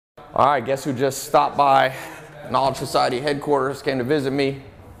All right, guess who just stopped by Knowledge Society headquarters, came to visit me?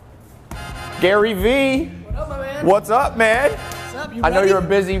 Gary V. What up, my man? What's up, man? What's up? You I know ready? you're a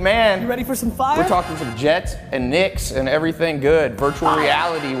busy man. You ready for some fire? We're talking some Jets and Knicks and everything good. Virtual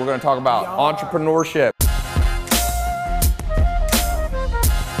reality, we're gonna talk about entrepreneurship.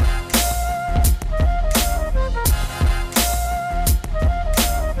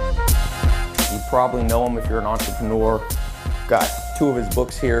 You probably know him if you're an entrepreneur. Got two of his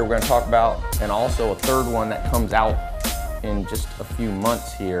books here we're gonna talk about, and also a third one that comes out in just a few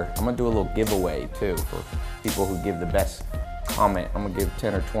months here. I'm gonna do a little giveaway too for people who give the best comment. I'm gonna give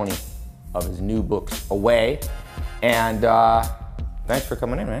 10 or 20 of his new books away. And thanks for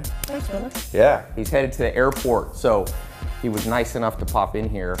coming in, man. Thanks, brother. Yeah, he's headed to the airport, so he was nice enough to pop in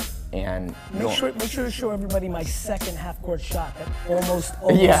here and make sure to show everybody my second half-court shot that almost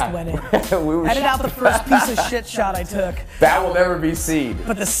went in. Edit out the first piece of shit shot I took. That will never be seen.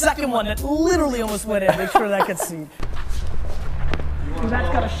 But the second one that literally almost went in, make sure that gets seen.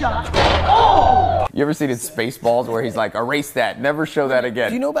 That's got a shot. Oh! You ever seen in Spaceballs where he's like, erase that, never show that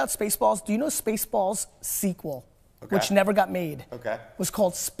again? Do you know about Spaceballs? Do you know Spaceballs sequel, which never got made, was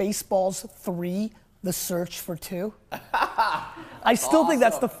called Spaceballs 3, The Search for 2? I still think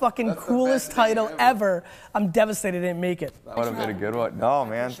that's the fucking coolest title ever. I'm devastated I didn't make it. That would have been a good one. No,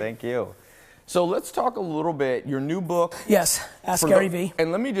 man, thank you. So let's talk a little bit, your new book. Yes, Ask Gary V.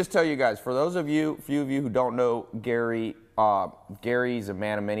 And let me just tell you guys, for those of you, few of you who don't know Gary, Gary's a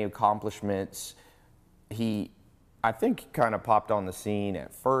man of many accomplishments. I think kind of popped on the scene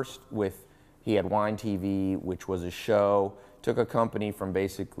at first with, he had Wine TV, which was a show, took a company from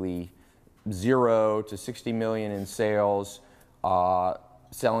basically 0 to 60 million in sales,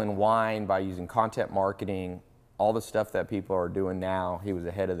 selling wine by using content marketing, all the stuff that people are doing now. He was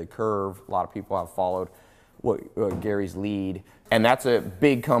ahead of the curve. A lot of people have followed Gary's lead. And that's a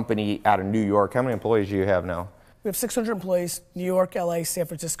big company out of New York. How many employees do you have now? We have 600 employees, New York, LA, San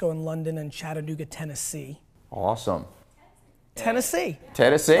Francisco, and London, and Chattanooga, Tennessee. Awesome. Tennessee.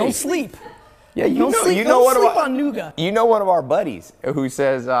 Tennessee. Don't sleep. Yeah, you sleep on Nuga. You know one of our buddies who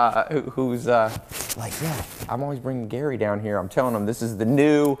says, who's like, yeah, I'm always bringing Gary down here. I'm telling him this is the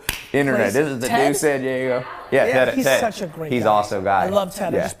new internet. This is the new San Diego. Yeah, Ted. He's such a great guy. He's also a guy. I love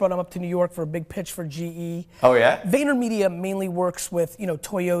Ted. I just brought him up to New York for a big pitch for GE. Oh, yeah? VaynerMedia mainly works with,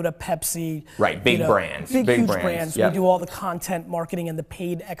 Toyota, Pepsi. Right, big brands. Big huge brands. Yep. We do all the content marketing and the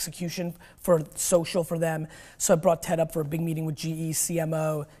paid execution for social for them. So I brought Ted up for a big meeting with GE,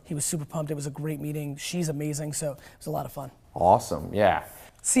 CMO. He was super pumped. It was a great meeting. She's amazing, so it was a lot of fun. Awesome, yeah.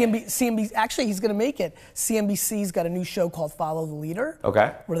 CNBC, actually, he's gonna make it. CNBC's got a new show called Follow the Leader.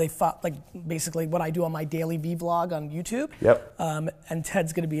 Okay. Where they basically what I do on my daily vlog on YouTube. Yep. And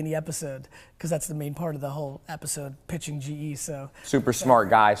Ted's gonna be in the episode because that's the main part of the whole episode, pitching GE. So. Super smart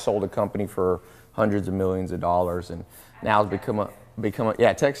guy, sold a company for hundreds of millions of dollars, and now has become a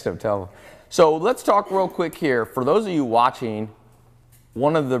yeah. Text him, tell him. So let's talk real quick here. For those of you watching,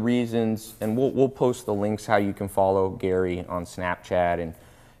 one of the reasons, and we'll post the links how you can follow Gary on Snapchat and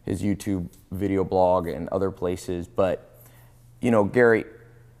his YouTube video blog and other places. But, Gary,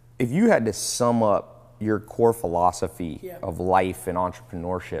 if you had to sum up your core philosophy of life and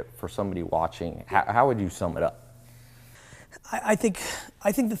entrepreneurship for somebody watching, how would you sum it up? I think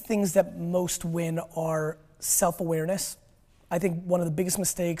the things that most win are self-awareness. I think one of the biggest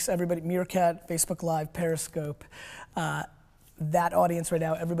mistakes, everybody, Meerkat, Facebook Live, Periscope, that audience right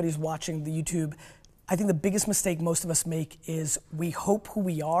now, everybody's watching the YouTube. I think the biggest mistake most of us make is we hope who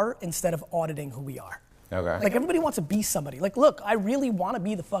we are instead of auditing who we are. Okay. Like everybody wants to be somebody. Like, look, I really want to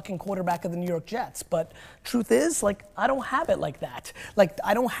be the fucking quarterback of the New York Jets, but truth is, I don't have it like that.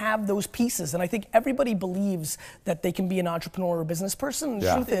 I don't have those pieces, and I think everybody believes that they can be an entrepreneur or business person. And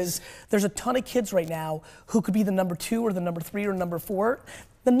the truth is, there's a ton of kids right now who could be the number 2 or the number 3 or number 4.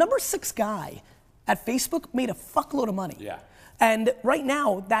 The number 6 guy at Facebook made a fuckload of money. Yeah. And right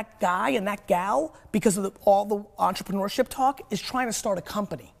now, that guy and that gal, because of all the entrepreneurship talk, is trying to start a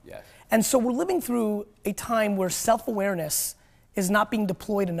company. Yes. And so we're living through a time where self-awareness is not being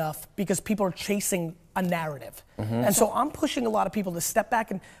deployed enough because people are chasing a narrative. Mm-hmm. And so I'm pushing a lot of people to step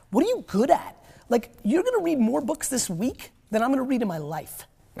back and, what are you good at? You're gonna read more books this week than I'm gonna read in my life.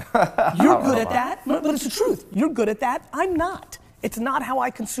 You're good at that, but it's the truth. You're good at that, I'm not. It's not how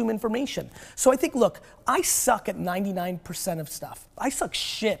I consume information. So I think, look, I suck at 99% of stuff. I suck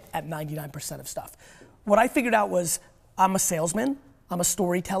shit at 99% of stuff. What I figured out was I'm a salesman, I'm a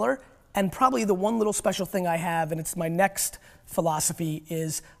storyteller, and probably the one little special thing I have, and it's my next philosophy,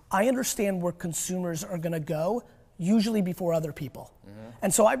 is I understand where consumers are gonna go, usually before other people. Mm-hmm.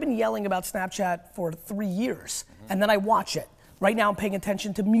 And so I've been yelling about Snapchat for 3 years, and then I watch it. Right now I'm paying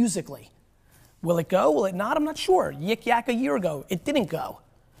attention to Musical.ly. Will it go? Will it not? I'm not sure. Yik Yak a year ago, it didn't go.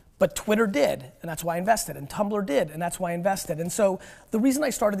 But Twitter did, and that's why I invested. And Tumblr did, and that's why I invested. And so the reason I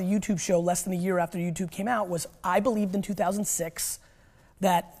started the YouTube show less than a year after YouTube came out was I believed in 2006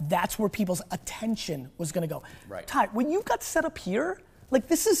 that that's where people's attention was gonna go. Right. Tai, when you got set up here, like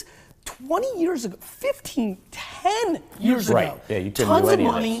this is 20 years ago, 15, 10 years ago. Right, yeah, you couldn't Tons do any of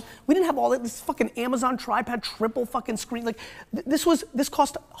of money. this. We didn't have all that, this fucking Amazon tripod, triple fucking screen. Like this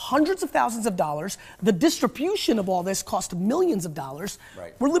cost hundreds of thousands of dollars. The distribution of all this cost millions of dollars.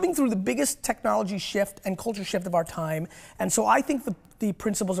 Right. We're living through the biggest technology shift and culture shift of our time. And so I think the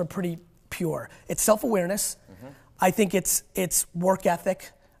principles are pretty pure. It's self-awareness. I think it's work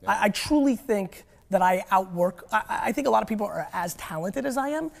ethic. Yeah. I truly think that I outwork. I think a lot of people are as talented as I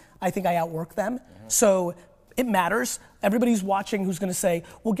am. I think I outwork them. So it matters. Everybody's watching who's gonna say,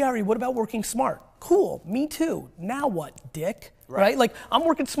 well, Gary, what about working smart? Cool, me too. Now what, dick? Right? Like, I'm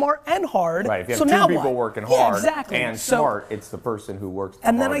working smart and hard. Right, if you so have now two people what? working hard exactly. and smart, it's the person who works the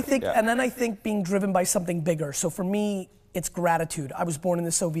and hardest. And then I think being driven by something bigger. So for me, it's gratitude. I was born in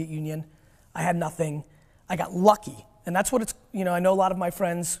the Soviet Union. I had nothing. I got lucky. And that's what it's, I know a lot of my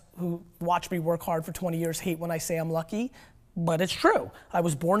friends who watch me work hard for 20 years hate when I say I'm lucky, but it's true. I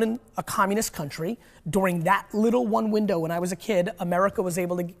was born in a communist country. During that little one window when I was a kid, America was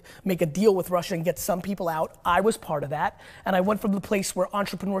able to make a deal with Russia and get some people out. I was part of that. And I went from the place where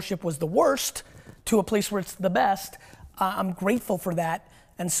entrepreneurship was the worst to a place where it's the best. I'm grateful for that.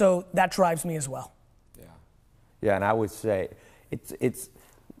 And so that drives me as well. Yeah, and I would say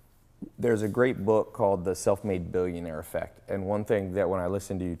there's a great book called The Self-Made Billionaire Effect. And one thing that when I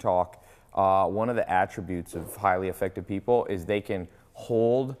listen to you talk, one of the attributes of highly effective people is they can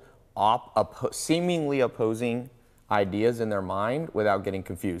hold seemingly opposing ideas in their mind without getting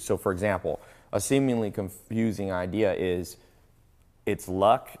confused. So for example, a seemingly confusing idea is it's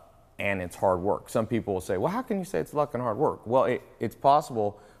luck and it's hard work. Some people will say, well, how can you say it's luck and hard work? Well, it's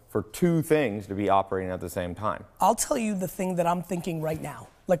possible for two things to be operating at the same time. I'll tell you the thing that I'm thinking right now.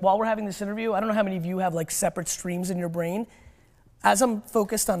 Like while we're having this interview, I don't know how many of you have like separate streams in your brain. As I'm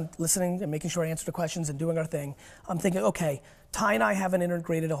focused on listening and making sure I answer the questions and doing our thing, I'm thinking, okay, Tai and I haven't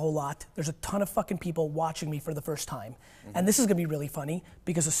integrated a whole lot. There's a ton of fucking people watching me for the first time. And this is gonna be really funny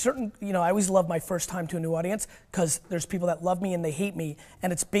because I always love my first time to a new audience because there's people that love me and they hate me,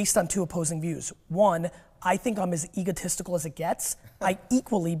 and it's based on two opposing views. One, I think I'm as egotistical as it gets. I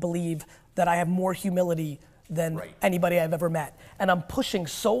equally believe that I have more humility than anybody I've ever met. And I'm pushing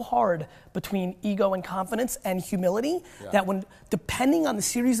so hard between ego and confidence and humility that depending on the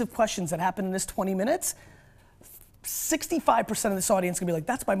series of questions that happen in this 20 minutes, 65% of this audience can be like,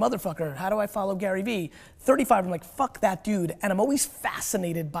 that's my motherfucker. How do I follow Gary Vee? 35, I'm like, fuck that dude. And I'm always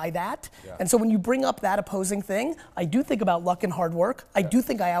fascinated by that. Yeah. And so when you bring up that opposing thing, I do think about luck and hard work. I do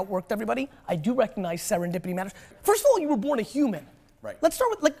think I outworked everybody. I do recognize serendipity matters. First of all, you were born a human. Right. Let's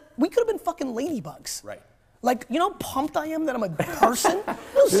start with, we could have been fucking ladybugs. Right. Like, you know how pumped I am that I'm a person? No,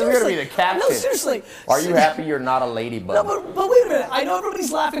 this is gonna be the caption. No, seriously. Are you happy you're not a ladybug? No, but wait a minute. I know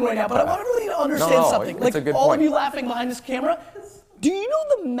everybody's laughing right now, but I want everybody to understand something. It's a good all point. of you laughing behind this camera, do you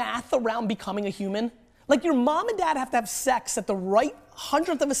know the math around becoming a human? Like your mom and dad have to have sex at the right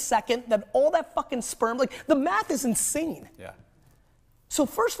 100th of a second, that all that fucking sperm, the math is insane. Yeah. So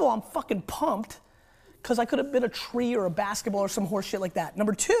first of all, I'm fucking pumped, because I could have been a tree or a basketball or some horse shit like that.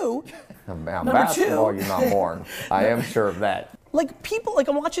 Number two. Basketball, you're not born. I am sure of that. Like people,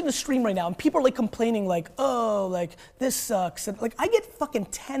 I'm watching the stream right now and people are complaining this sucks. And I get fucking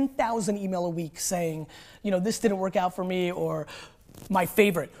 10,000 email a week saying, this didn't work out for me, or my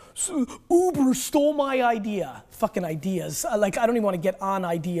favorite, Uber stole my idea. Fucking ideas. I don't even want to get on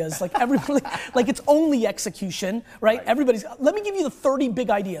ideas. Everybody, it's only execution, right? Let me give you the 30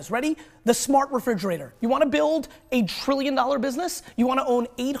 big ideas. Ready? The smart refrigerator. You want to build a $1 trillion business? You want to own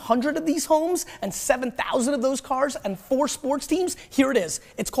 800 of these homes and 7,000 of those cars and 4 sports teams? Here it is.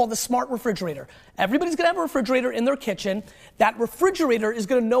 It's called the smart refrigerator. Everybody's gonna have a refrigerator in their kitchen. That refrigerator is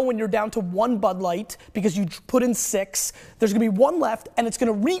gonna know when you're down to 1 Bud Light because you put in 6. There's gonna be 1 left and it's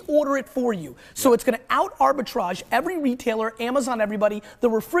gonna reorder it for you. So it's gonna out arbitrage every retailer, Amazon, everybody. The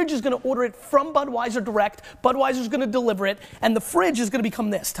refrige is gonna order it from Budweiser direct. Budweiser's gonna deliver it, and the fridge is gonna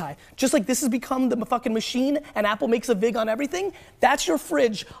become this, Ty. Just like this has become the fucking machine and Apple makes a VIG on everything, that's your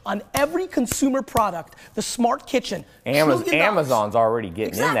fridge on every consumer product. The smart kitchen. Amazon's already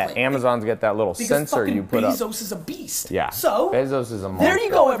getting in that. Amazon's got that little sensor you put up. Bezos is a beast. Yeah. So Bezos is a monster. There you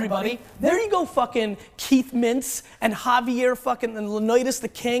go, everybody. There you go, fucking Keith Mintz and Javier fucking and Leonidas the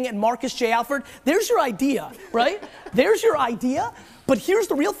King and Marcus J. Alford. There's your idea, right? There's your idea. But here's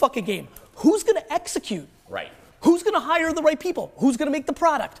the real fucking game. Who's gonna execute? Right. Who's gonna hire the right people? Who's gonna make the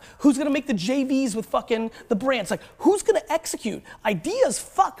product? Who's gonna make the JVs with fucking the brands? Like, who's gonna execute? Ideas,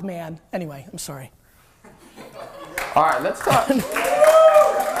 fuck, man. Anyway, I'm sorry. All right, let's talk.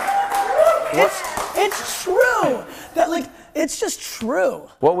 It's true. That, like, it's just true.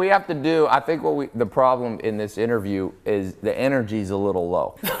 What we have to do, I think the problem in this interview is the energy's a little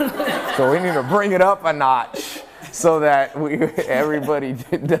low. So we need to bring it up a notch so that everybody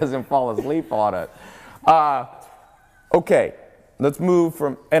doesn't fall asleep on it. Okay, let's move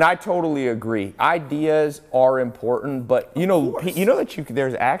from, and I totally agree. Ideas are important, but you know that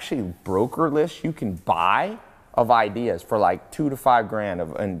there's actually broker lists you can buy of ideas for like $2 to $5 grand,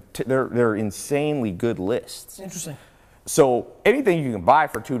 and they're insanely good lists. Interesting. So anything you can buy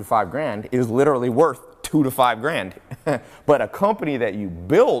for $2 to $5 grand is literally worth $2 to $5 grand. But a company that you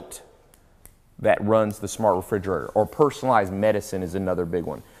built that runs the smart refrigerator or personalized medicine is another big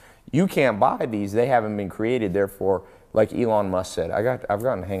one. You can't buy these; they haven't been created. Therefore, like Elon Musk said, I've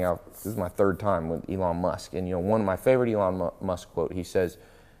gotten to hang out. This is my third time with Elon Musk, and one of my favorite Elon Musk quote. He says,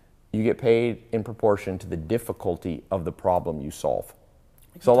 "You get paid in proportion to the difficulty of the problem you solve."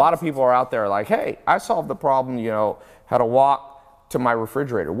 So a lot of people are out there like, "Hey, I solved the problem. How to walk to my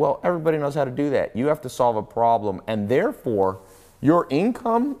refrigerator." Well, everybody knows how to do that. You have to solve a problem, and therefore, your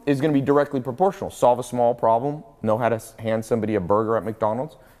income is going to be directly proportional. Solve a small problem, know how to hand somebody a burger at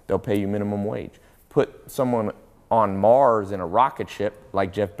McDonald's, they'll pay you minimum wage. Put someone on Mars in a rocket ship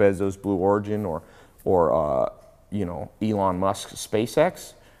like Jeff Bezos' Blue Origin or Elon Musk's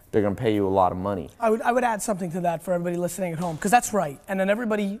SpaceX, they're going to pay you a lot of money. I would add something to that for everybody listening at home, because that's right. And then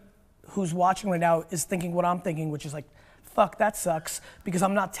everybody who's watching right now is thinking what I'm thinking, which is like, fuck, that sucks, because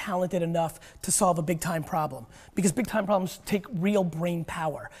I'm not talented enough to solve a big time problem. Because big time problems take real brain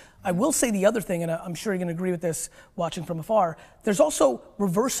power. I will say the other thing, and I'm sure you're gonna agree with this watching from afar, there's also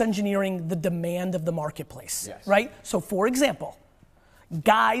reverse engineering the demand of the marketplace, right? So for example,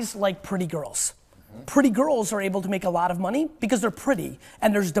 guys like pretty girls. Pretty girls are able to make a lot of money because they're pretty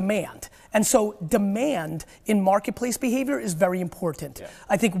and there's demand. And so demand in marketplace behavior is very important. Yeah.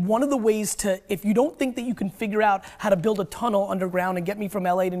 I think one of the ways to, if you don't think that you can figure out how to build a tunnel underground and get me from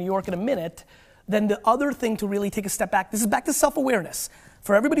LA to New York in a minute, then the other thing to really take a step back, this is back to self-awareness.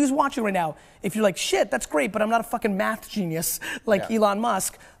 For everybody who's watching right now, if you're like, shit, that's great, but I'm not a fucking math genius like Elon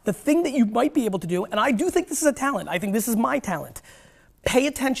Musk, the thing that you might be able to do, and I do think this is a talent, I think this is my talent, pay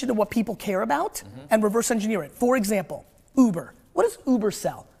attention to what people care about and reverse engineer it. For example, Uber. What does Uber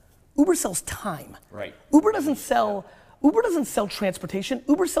sell? Uber sells time. Right. Uber doesn't sell transportation.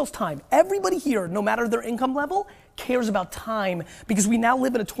 Uber sells time. Everybody here, no matter their income level, cares about time because we now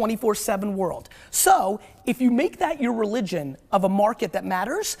live in a 24/7 world. So if you make that your religion of a market that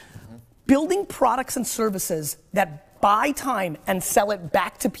matters, building products and services that buy time and sell it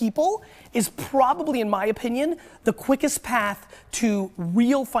back to people is probably, in my opinion, the quickest path to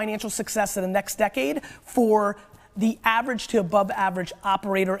real financial success in the next decade for the average to above average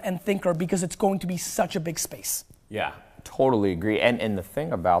operator and thinker, because it's going to be such a big space. Yeah, totally agree. And the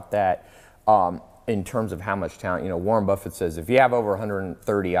thing about that, in terms of how much talent, Warren Buffett says if you have over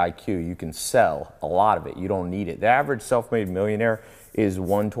 130 IQ, you can sell a lot of it. You don't need it. The average self-made millionaire is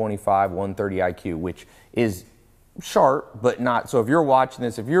 125, 130 IQ, which is sharp, but not. So if you're watching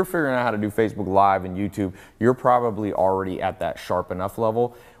this, if you're figuring out how to do Facebook Live and YouTube, you're probably already at that sharp enough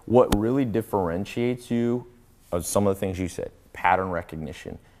level. What really differentiates you are some of the things you said. Pattern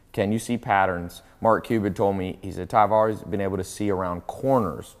recognition. Can you see patterns? Mark Cuban told me, he said, I've always been able to see around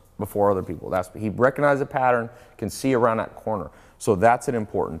corners before other people. He recognized a pattern, can see around that corner. So that's an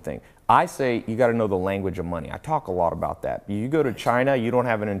important thing. I say you got to know the language of money. I talk a lot about that. You go to China, you don't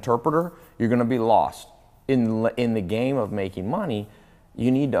have an interpreter, you're going to be lost. In the game of making money, you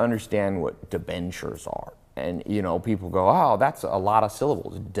need to understand what debentures are. And, people go, oh, that's a lot of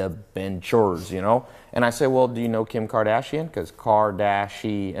syllables, debentures, And I say, well, do you know Kim Kardashian? Because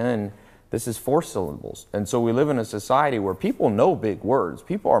Kardashian, this is 4 syllables. And so we live in a society where people know big words.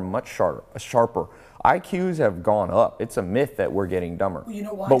 People are much sharper. IQs have gone up. It's a myth that we're getting dumber. You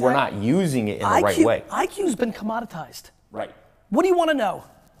know why? But we're not using it in the right way. IQ's been commoditized. Right. What do you want to know?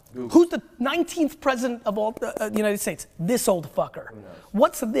 Google. Who's the 19th president of all the United States? This old fucker.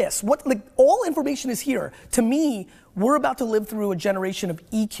 What's this? All information is here. To me, we're about to live through a generation of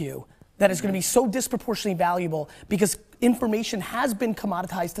EQ that is going to be so disproportionately valuable because information has been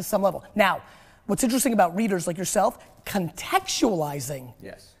commoditized to some level. Now, what's interesting about readers like yourself, contextualizing,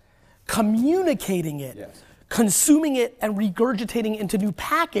 communicating it, consuming it, and regurgitating into new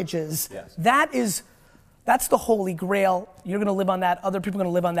packages, that's the holy grail. You're going to live on that. Other people are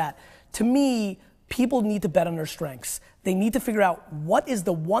going to live on that. To me, people need to bet on their strengths. They need to figure out what is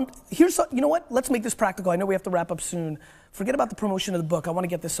the one, you know what, let's make this practical. I know we have to wrap up soon. Forget about the promotion of the book. I want to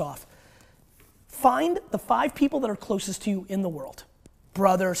get this off. Find the 5 people that are closest to you in the world.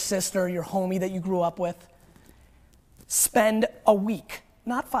 Brother, sister, your homie that you grew up with. Spend a week,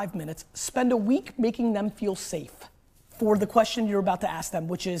 not 5 minutes, spend a week making them feel safe for the question you're about to ask them,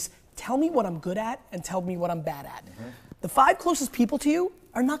 which is, tell me what I'm good at and tell me what I'm bad at. The 5 closest people to you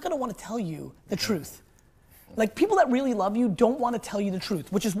are not gonna wanna tell you the truth. Like, people that really love you don't wanna tell you the truth,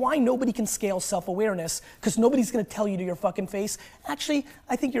 which is why nobody can scale self-awareness, because nobody's gonna tell you to your fucking face, actually,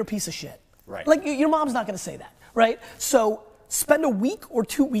 I think you're a piece of shit. Right. Like, your mom's not gonna say that, right? So, spend a week or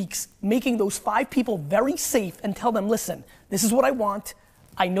 2 weeks making those 5 people very safe and tell them, listen, this is what I want.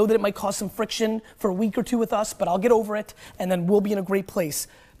 I know that it might cause some friction for a week or 2 with us, but I'll get over it, and then we'll be in a great place.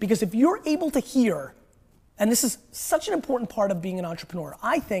 Because if you're able to hear, and this is such an important part of being an entrepreneur,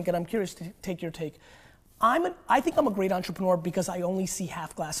 I think, and I'm curious to take your take, I think I'm a great entrepreneur because I only see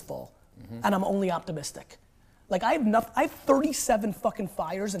half glass full, and I'm only optimistic. Like, I have 37 fucking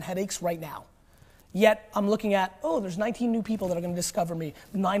fires and headaches right now. Yet I'm looking at, oh, there's 19 new people that are gonna discover me,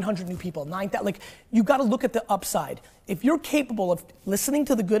 900 new people, 9,000, like, you gotta look at the upside. If you're capable of listening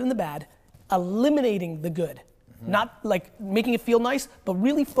to the good and the bad, eliminating the good, not like making it feel nice, but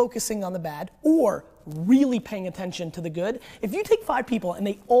really focusing on the bad, or really paying attention to the good. If you take 5 people and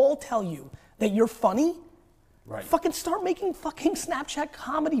they all tell you that you're funny, fucking start making fucking Snapchat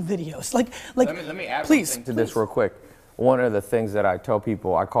comedy videos. Like, let me add one thing to this real quick. One of the things that I tell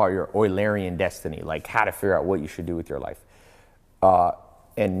people, I call it your Eulerian destiny, like how to figure out what you should do with your life.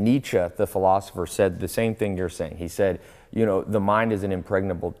 And Nietzsche, the philosopher, said the same thing you're saying. He said, you know, the mind is an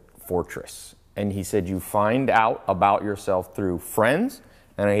impregnable fortress. And he said, you find out about yourself through friends.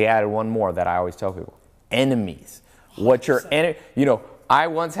 And he added one more that I always tell people, enemies. What your you know, I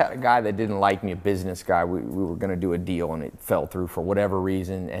once had a guy that didn't like me, a business guy. We were going to do a deal and it fell through for whatever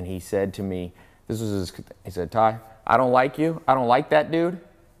reason. And he said to me, he said, Tai, I don't like you. I don't like that dude,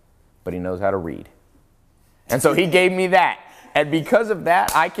 but he knows how to read. And so he gave me that. And because of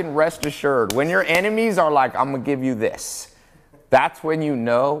that, I can rest assured, when your enemies are like, I'm going to give you this, that's when you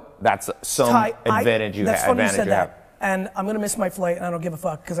know that's some advantage you have. That's funny you said that. And I'm going to miss my flight, and I don't give a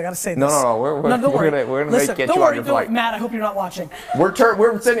fuck, because I got to say this. No, we're going to get you on your flight. Matt, I hope you're not watching.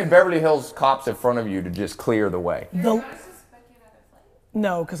 We're sending Beverly Hills cops in front of you to just clear the way.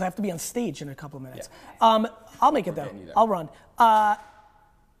 No, because I have to be on stage in a couple of minutes. Yeah. I'll make it, though. I'll run.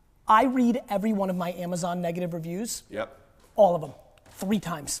 I read every one of my Amazon negative reviews. Yep. All of them. 3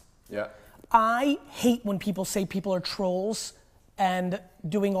 times. Yeah. I hate when people say people are trolls and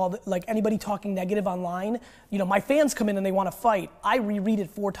doing all the, like, anybody talking negative online. You know, my fans come in and they want to fight. I reread it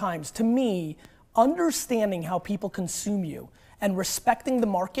 4 times. To me, understanding how people consume you and respecting the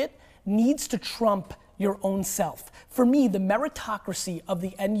market needs to trump your own self. For me, the meritocracy of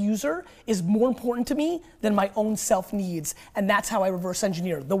the end user is more important to me than my own self needs. And that's how I reverse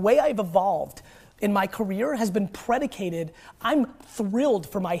engineer. The way I've evolved in my career has been predicated. I'm thrilled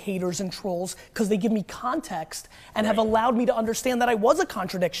for my haters and trolls because they give me context and have allowed me to understand that I was a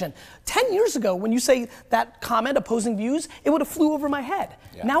contradiction. 10 years ago, when you say that comment, opposing views, it would have flew over my head.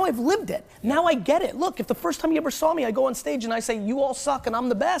 Yeah. Now I've lived it. Yeah. Now I get it. Look, if the first time you ever saw me, I go on stage and I say, you all suck and I'm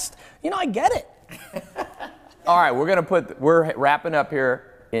the best, you know, I get it. All right, we're wrapping up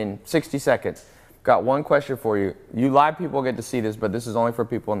here in 60 seconds. Got one question for you. You live people get to see this, but this is only for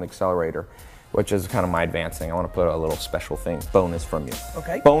people in the accelerator, which is kind of my advanced thing. I want to put a little special thing, bonus from you.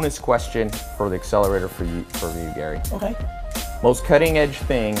 Okay. Bonus question for the accelerator for you, Gary. Okay. Most cutting edge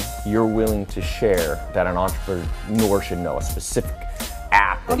thing you're willing to share that an entrepreneur should know, a specific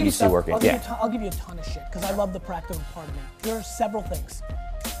app that you see working. I'll give you a ton of shit because I love the practical part of it. There are several things.